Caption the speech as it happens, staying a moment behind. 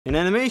In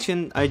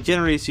animation, I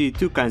generally see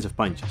two kinds of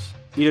punches.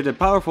 Either the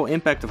powerful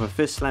impact of a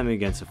fist slamming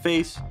against a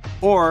face,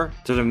 or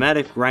the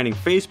dramatic grinding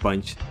face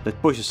punch that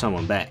pushes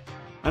someone back.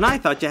 And I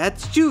thought you had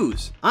to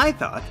choose. I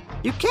thought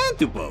you can't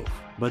do both.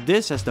 But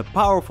this has the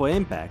powerful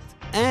impact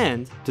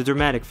and the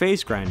dramatic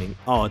face grinding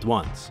all at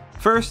once.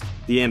 First,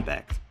 the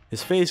impact.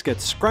 His face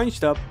gets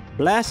scrunched up,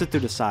 blasted to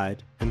the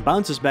side, and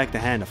bounces back the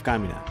hand of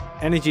Kamina.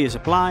 Energy is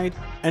applied,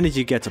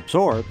 energy gets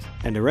absorbed,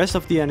 and the rest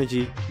of the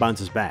energy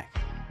bounces back.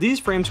 These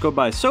frames go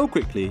by so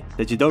quickly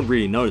that you don't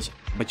really notice it,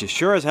 but you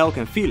sure as hell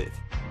can feel it.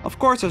 Of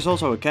course, there's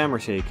also a camera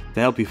shake to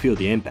help you feel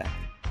the impact.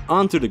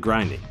 On to the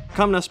grinding.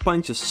 Kamina's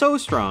punch is so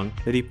strong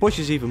that he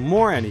pushes even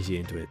more energy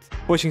into it,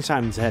 pushing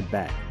Simon's head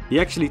back. He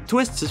actually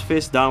twists his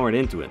fist downward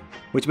into it,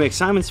 which makes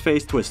Simon's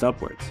face twist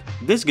upwards.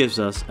 This gives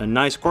us a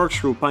nice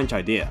corkscrew punch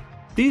idea.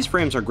 These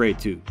frames are great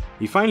too.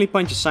 He finally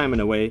punches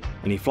Simon away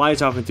and he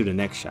flies off into the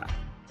next shot.